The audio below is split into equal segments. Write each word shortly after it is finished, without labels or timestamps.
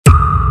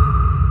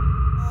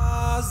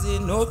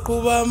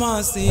noqhuba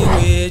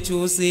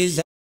masiwethu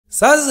sidla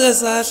saze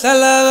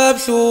sahlala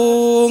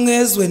kabuhlungu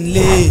ezweni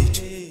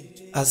lethu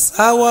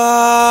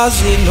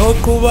asakwazi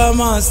noqhuba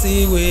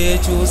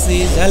masiwethu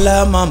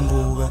sidlala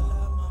mambuka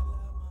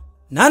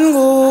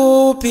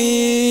naninguphi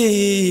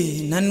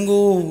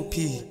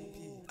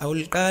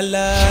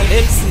awuliqala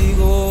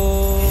lelsiko.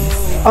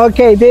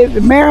 Okay,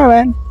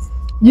 Marilyn,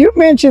 you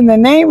mentioned the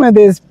name of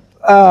this.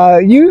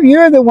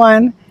 You're the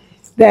one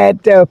that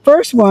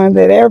first one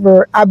that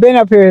ever. I've been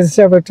up here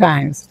several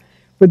times,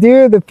 but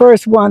you're the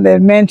first one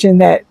that mentioned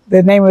that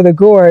the name of the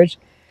gorge,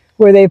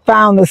 where they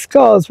found the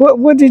skulls.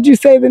 What did you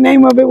say the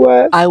name of it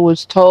was? I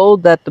was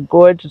told that the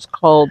gorge is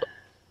called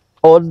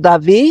Old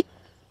Davi.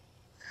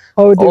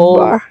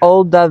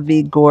 Old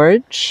Davi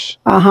Gorge.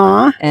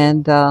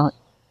 And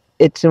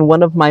it's in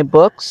one of my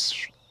books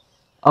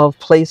of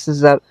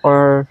places that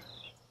are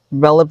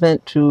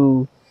relevant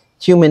to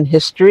human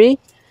history.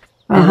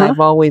 And I've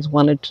always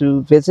wanted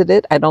to visit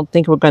it. I don't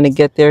think we're going to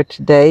get there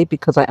today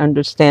because I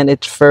understand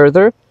it's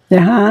further.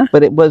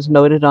 But it was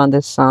noted on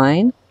this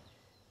sign.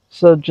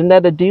 So,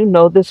 Janetta, do you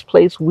know this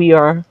place we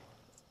are?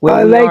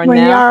 Where we Lake are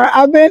Manyara.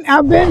 now?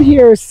 I've been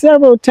here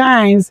several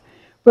times,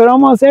 but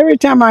almost every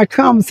time I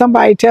come,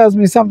 somebody tells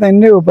me something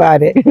new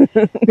about it.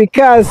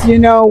 Because you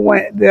know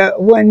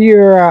when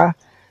you're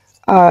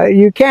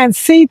you can't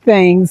see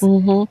things,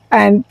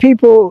 and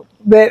people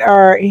that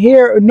are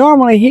here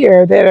normally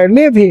here that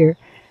live here,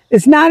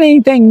 it's not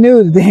anything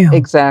new to them.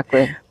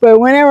 Exactly. But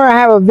whenever I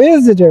have a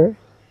visitor,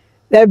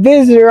 that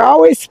visitor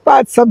always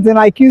spots something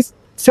like you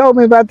told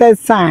me about that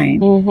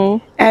sign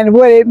and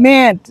what it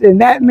meant, and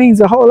that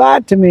means a whole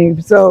lot to me.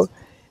 So,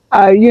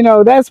 you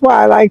know, that's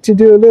why I like to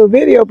do a little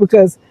video,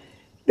 because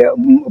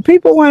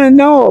people want to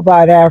know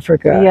about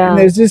Africa. And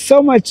there's just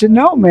so much to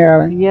know,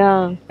 Marilyn.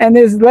 And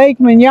there's Lake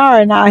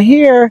Manyara. Now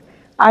here,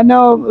 I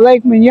know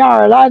Lake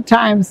Manyara, a lot of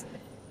times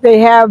they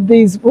have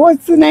these,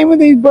 what's the name of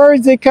these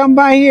birds that come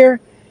by here?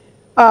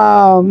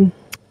 I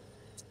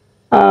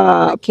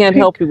can't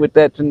help you with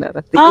that,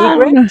 Janetta. The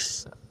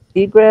egrets?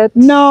 Egrets?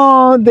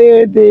 No,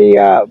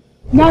 the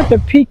not the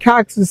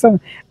peacocks or something.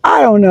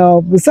 I don't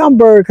know, but some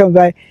bird comes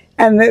by.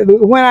 And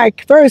when I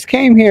first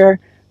came here,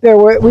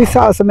 we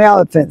saw some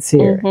elephants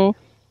here.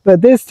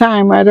 But this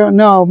time, I don't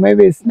know.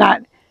 Maybe it's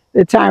not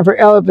the time for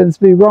elephants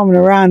to be roaming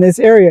around this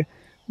area.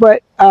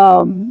 But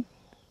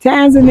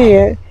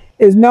Tanzania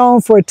is known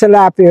for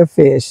tilapia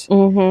fish.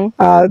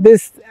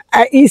 This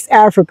East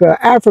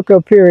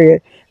Africa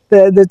period.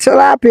 The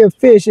tilapia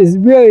fish is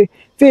really,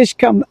 fish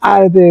come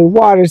out of the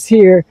waters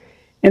here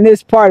in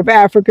this part of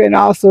Africa and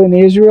also in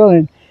Israel,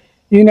 and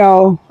you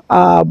know,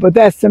 but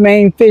that's the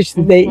main fish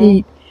that they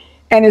eat.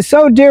 And it's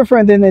so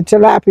different than the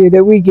tilapia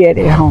that we get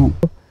at home.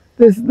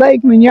 This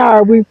Lake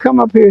Manyara, we've come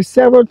up here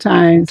several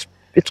times.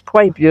 It's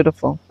quite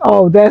beautiful.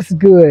 Oh, that's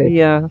good.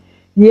 Yeah.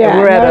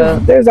 Yeah,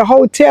 there's a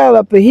hotel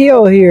up a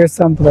hill here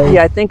someplace.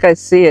 Yeah, I think I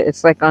see it.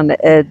 It's like on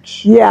the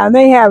edge. Yeah, and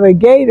they have a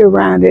gate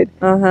around it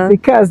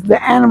because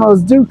the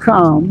animals do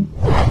come,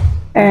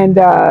 and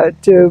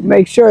to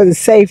make sure the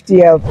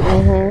safety of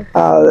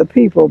the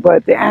people,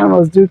 but the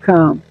animals do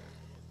come.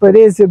 But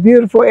it's a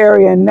beautiful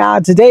area, and now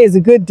today is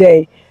a good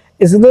day.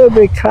 It's a little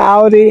bit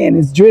cloudy and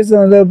it's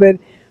drizzling a little bit,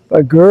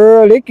 but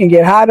girl, it can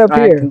get hot up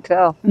here. I can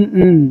tell.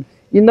 You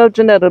know,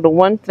 Janetta, the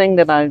one thing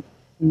that I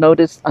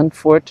noticed,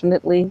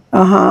 unfortunately,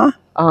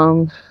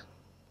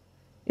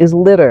 is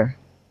litter.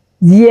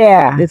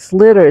 Yeah, it's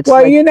litter. It's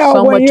well, like you know,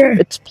 so when much,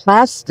 it's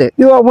plastic.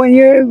 Well,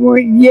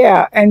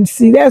 yeah, and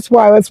see, that's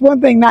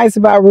one thing nice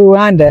about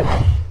Rwanda.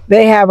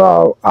 They have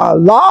a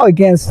law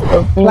against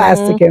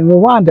plastic in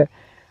Rwanda,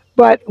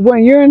 but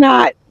when you're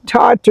not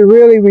taught to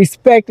really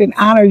respect and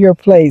honor your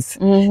place,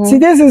 see,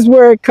 this is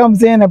where it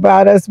comes in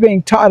about us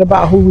being taught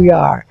about who we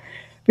are,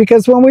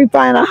 because when we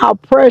find out how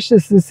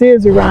precious this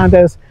is around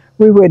us,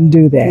 we wouldn't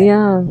do that.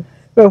 Yeah.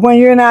 But when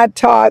you're not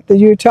taught, that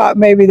you're taught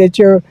maybe that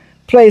your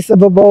place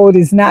of abode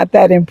is not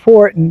that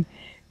important,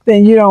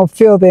 then you don't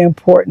feel the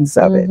importance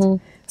of it.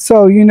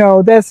 So, you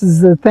know, this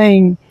is the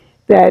thing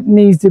that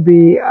needs to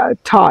be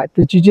taught,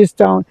 that you just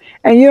don't,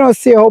 and you don't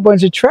see a whole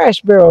bunch of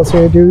trash barrels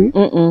here, do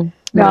you?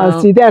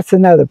 No, see, that's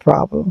another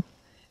problem.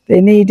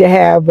 They need to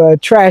have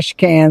trash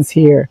cans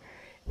here.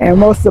 And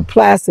most of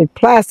the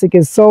plastic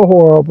is so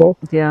horrible.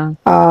 Yeah.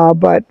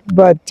 But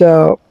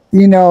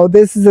you know,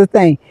 this is the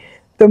thing.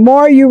 The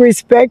more you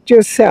respect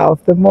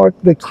yourself,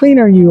 the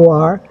cleaner you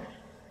are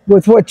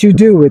with what you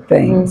do with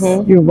things.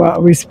 You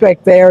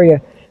respect the area.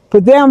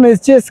 For them,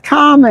 it's just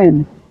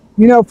common.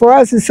 You know, for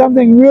us, it's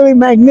something really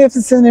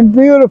magnificent and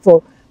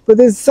beautiful. But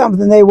this is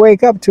something they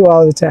wake up to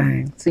all the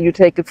time. So you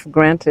take it for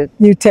granted.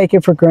 You take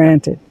it for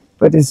granted.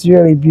 But it's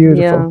really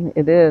beautiful. Yeah,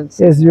 it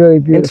is. It's really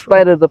beautiful. In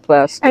spite of the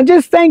plastic. And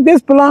just think,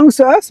 this belongs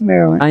to us,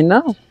 Marilyn. I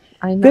know.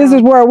 I know. This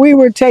is where we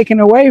were taken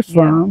away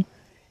from.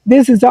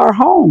 This is our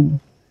home.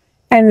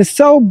 And it's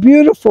so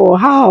beautiful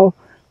how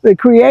the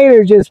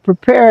Creator just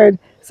prepared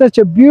such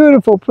a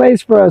beautiful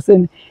place for us.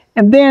 And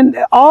then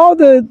all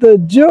the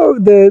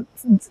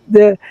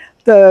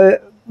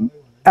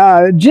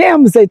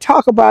gems they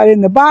talk about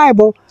in the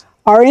Bible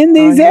are in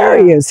these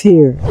areas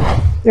here.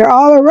 They're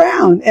all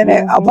around. And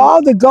of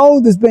all the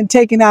gold that's been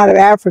taken out of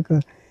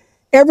Africa,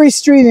 every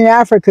street in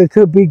Africa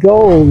could be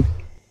gold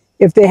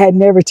if they had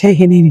never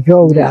taken any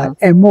gold out,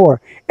 and more.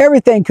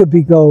 Everything could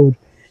be gold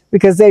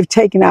because they've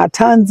taken out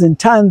tons and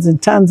tons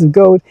and tons of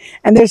gold.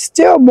 And there's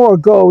still more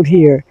gold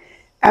here.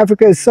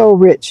 Africa is so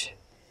rich,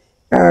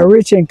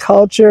 rich in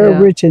culture,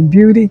 rich in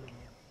beauty.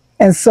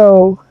 And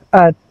so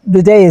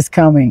the day is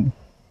coming.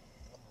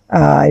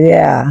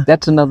 Yeah.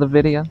 That's another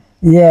video.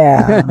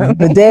 Yeah,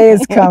 the day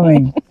is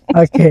coming.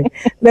 Okay,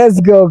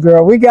 let's go,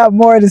 girl. We got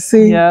more to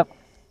see. Yep.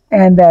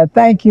 And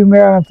thank you,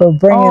 Marilyn, for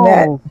bringing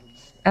that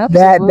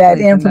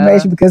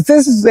information, because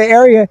this is the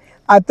area,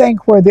 I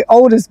think, where the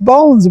oldest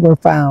bones were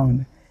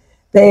found.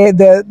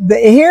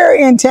 Here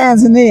in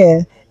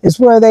Tanzania is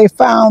where they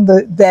found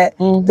that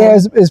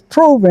is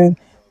proven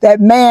that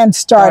man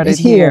started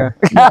here.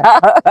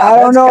 I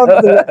don't know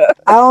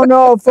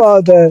if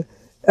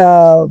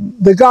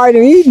the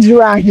Garden of Eden's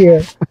around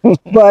here,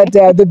 but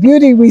the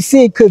beauty we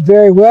see could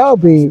very well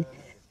be.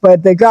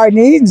 But the Garden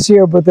of Eden's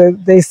here, but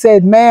they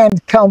said man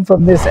come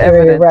from this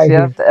area right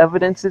here. The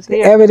evidence is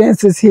here. The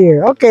evidence is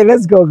here. Okay,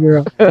 let's go,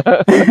 girl.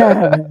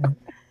 Come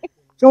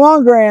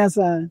on,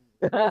 grandson.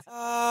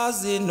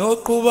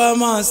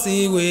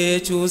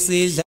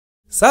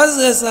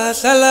 Saze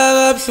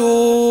sahlala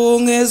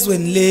kabuhlungu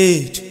ezweni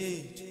lethu,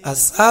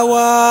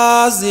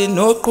 asawazi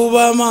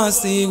noqhuba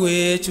amasiko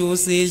ethu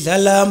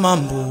sidlala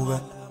amambuka.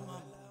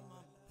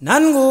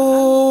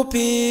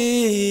 Naninguphi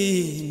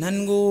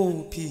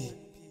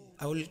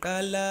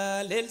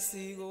awuliqala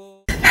lelisiko.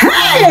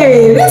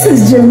 Hey, this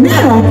is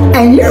Jamila,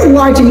 and you're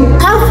watching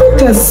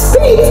Africa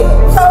Speak.